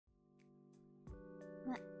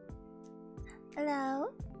Hello.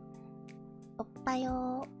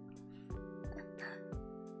 Oppayo.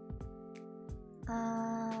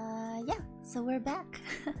 Yeah, so we're back.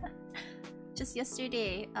 Just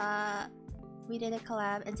yesterday, we did a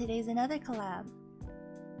collab, and today's another collab.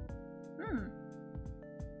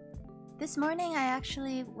 This morning I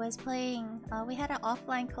actually was playing, we had an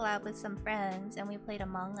offline collab with some friends, and we played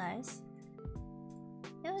Among Us.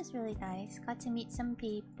 It was really nice. Got to meet some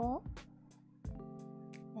people.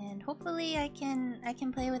 And hopefully I can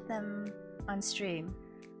play with them on stream.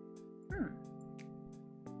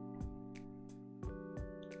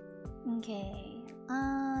 Okay.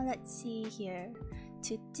 Let's see here.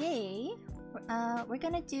 Today, we're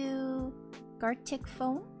gonna do Gartic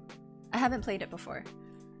phone. I haven't played it before.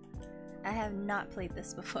 I have not played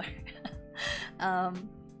this before.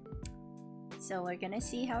 So we're gonna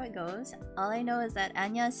see how it goes. All I know is that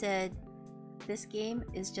Anya said this game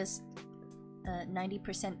is just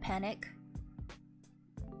 90% panic.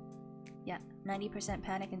 Yeah, 90%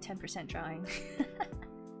 panic and 10% drawing.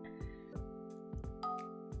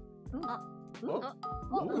 Ooh,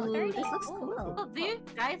 this looks cool. Do you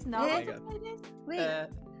guys know how to play this? Wait,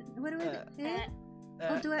 what do I do?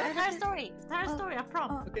 Oh, do I have to... story. Start a story, a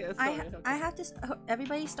prompt. Okay, I have to...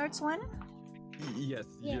 everybody starts one? Yes,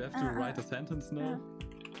 you have to write a sentence now.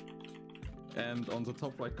 And on the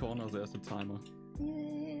top right corner there's a timer.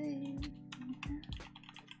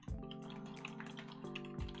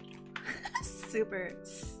 super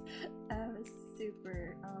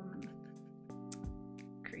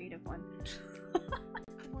creative one.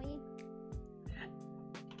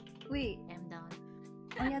 Wait. I'm done.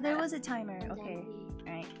 Oh yeah, there was a timer. Okay.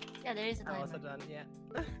 Alright. Yeah, there is a timer. I was done, yeah.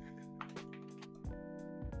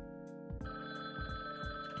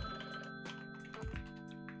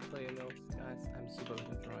 So you know, guys, I'm super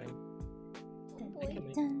good at drawing.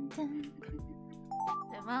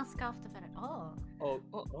 The mask of the better. Oh.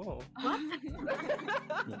 Oh. What?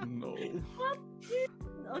 No. What?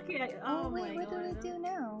 Okay. Oh wait, what do I do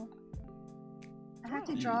now? I have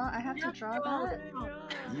to draw. I have to draw that.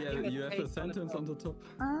 Yeah, you have a sentence on the top.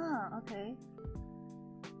 Ah, okay.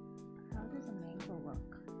 How does a mango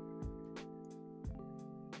look?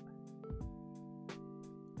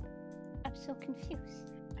 I'm so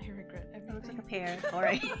confused. I regret everything. It looks like a pear.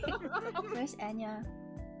 Alright. Where's Anya?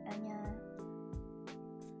 Anya.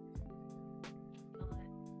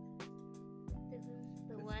 This is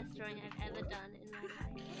the worst drawing I've ever done in my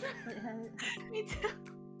life. Me too.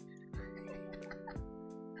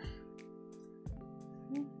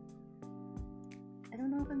 I don't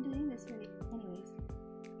know if I'm doing this right. Anyways.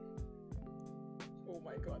 Oh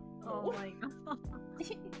my god. Oh my god.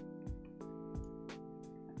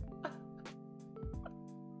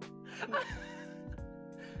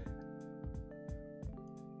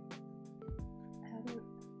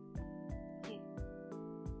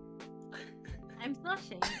 I'm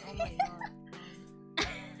blushing. Oh my god.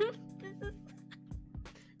 This is...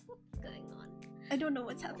 What's going on? I don't know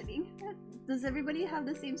what's happening. Does everybody have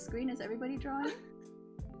the same screen as everybody drawing?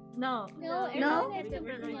 No. No, No? everyone has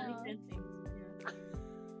different Different now. things. Yeah.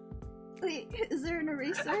 Wait, is there an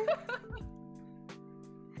eraser?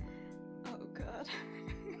 Oh god.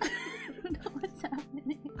 I don't know what's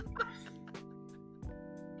happening.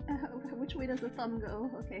 Which way does the thumb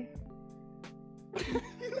go? Okay.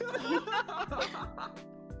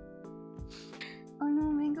 Oh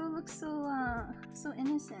no, Mango looks so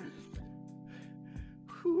innocent.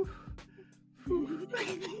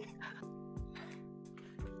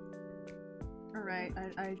 Alright,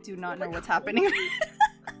 I do not know what's happening.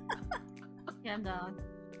 Yeah, I'm down.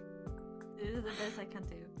 This is the best I can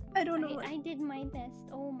do. I don't know. I did my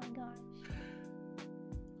best. Oh my gosh.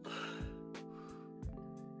 I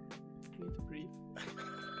need to breathe.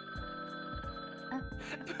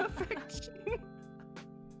 Perfection.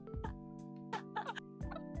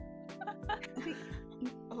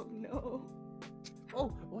 Oh no.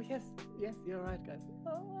 Oh yes, you're right, guys.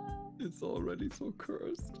 It's already so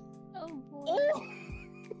cursed. Oh boy.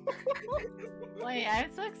 Wait, I'm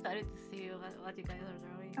so excited to see what you guys are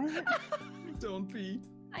drawing. Don't be.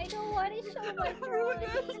 I don't want to show my drawing.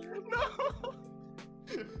 No.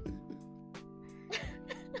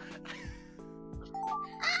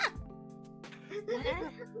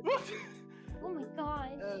 What? Oh my gosh.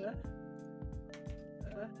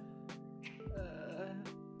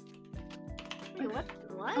 Wait, what?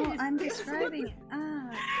 Oh, I'm describing.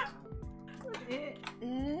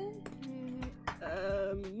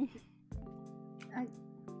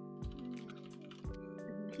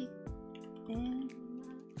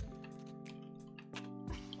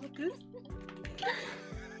 What is?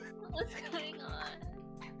 What's going on?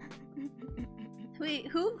 Wait,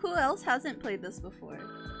 who else hasn't played this before?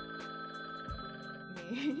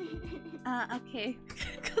 Me. Okay.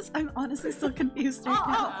 Because I'm honestly so confused right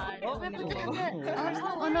now. God.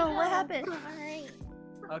 Oh no, what happened? Alright.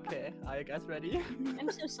 Okay, are you guys ready? I'm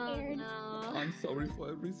so Oh scared. no. I'm sorry for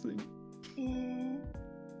everything.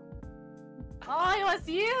 Oh, it was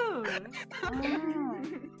you! Oh.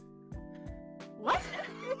 What?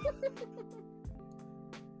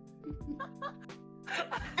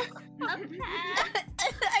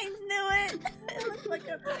 I knew it! It looked like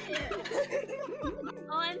a pit.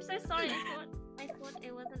 Oh, I'm so sorry. I thought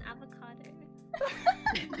it was an avocado.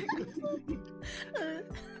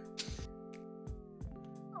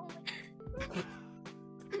 Oh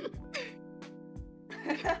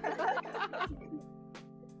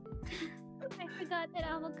I forgot that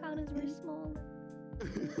avocados were small.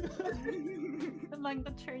 The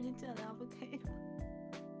mango turned into an avocado.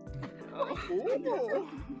 Oh.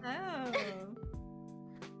 Oh.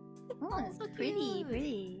 Oh, it's so pretty, cute.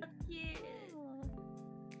 pretty. Cute.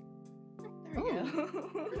 There we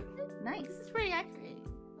go. Nice. This is pretty accurate.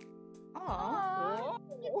 Aww. Oh.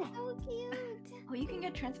 So cute. Oh, you can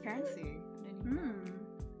get transparency. Hmm.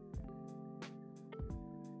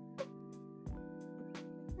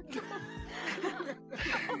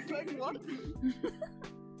 I was like, what?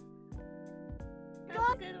 That's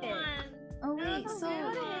a good one. Oh wait, That's a so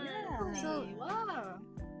good one. so Wow.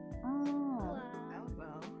 oh. Wow. That was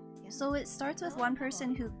well. So it starts with one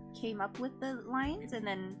person who came up with the lines, and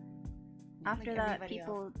then after Like that, everybody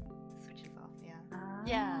people. else switches off. Yeah. Ah.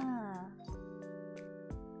 Yeah.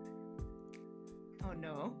 Oh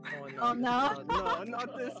no. Oh, no. No,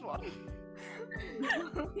 not this one.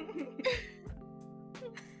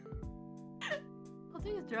 I'll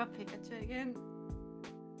do draw Pikachu again.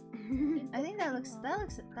 I think that looks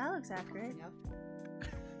accurate. Enough.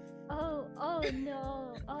 Oh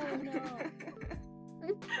no. Oh no.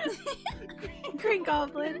 Green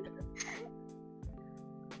Goblin.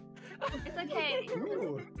 It's okay.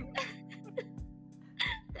 Ooh.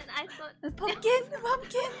 Then I thought The pumpkin, the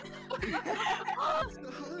pumpkin. It's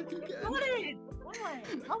the Hulk again. Got it!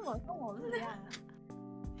 Almost, yeah.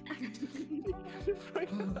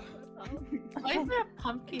 Why is there a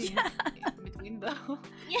pumpkin in between though?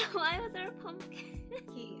 yeah, why was there a pumpkin?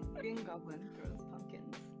 Green Goblin throws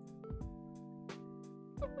pumpkins.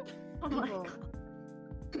 Oh my Evil.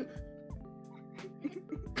 god.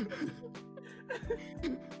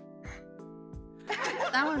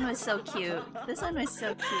 That one was so cute. This one was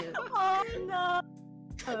so cute. Oh no!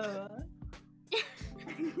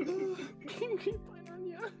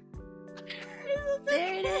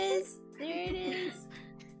 There it is. There it is.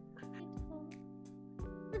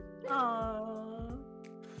 Oh,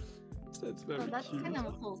 That's very that's cute. kind of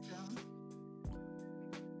wholesome.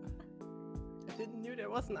 I didn't knew there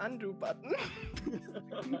was an undo button.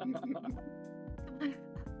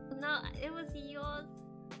 No, it was yours.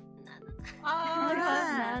 Nana. Oh,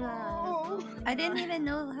 Yeah. Nana. I didn't even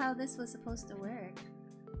know how this was supposed to work.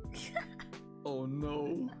 Oh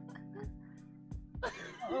no.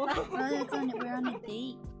 Well, we're on a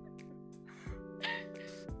date.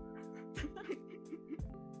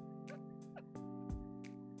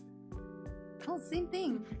 Oh, same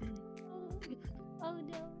thing. Oh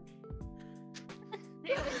no.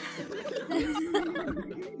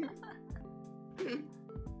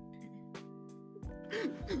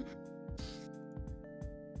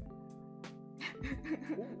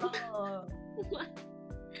 Oh. What?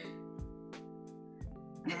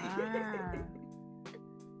 Ah.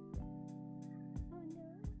 Oh no.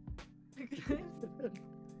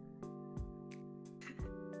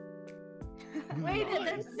 Wait,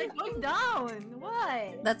 they're going down.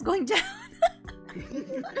 Why? That's going down.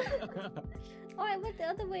 Oh, I went the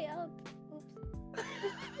other way up.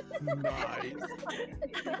 Oops. Nice.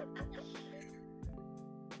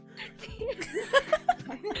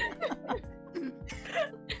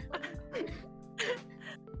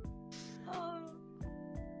 Oh.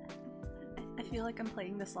 I feel like I'm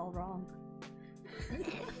playing this all wrong.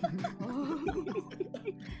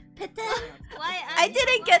 Pitten! Why? I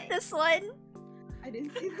didn't get this one! I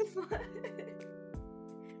didn't see this one.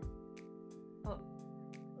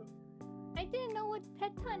 I didn't know what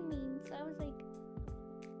petan means. So I was like,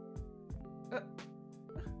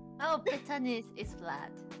 Oh, Pitan is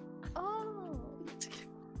flat. oh.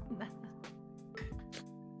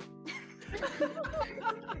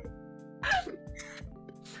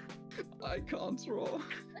 I can't draw.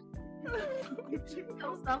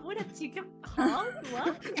 Comes up with a chicken pog?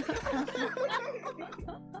 What?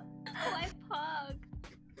 Oh, I pug.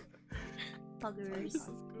 Puggers. This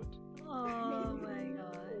is good. Oh my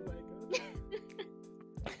god. Oh my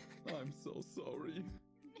god. Oh, I'm so sorry.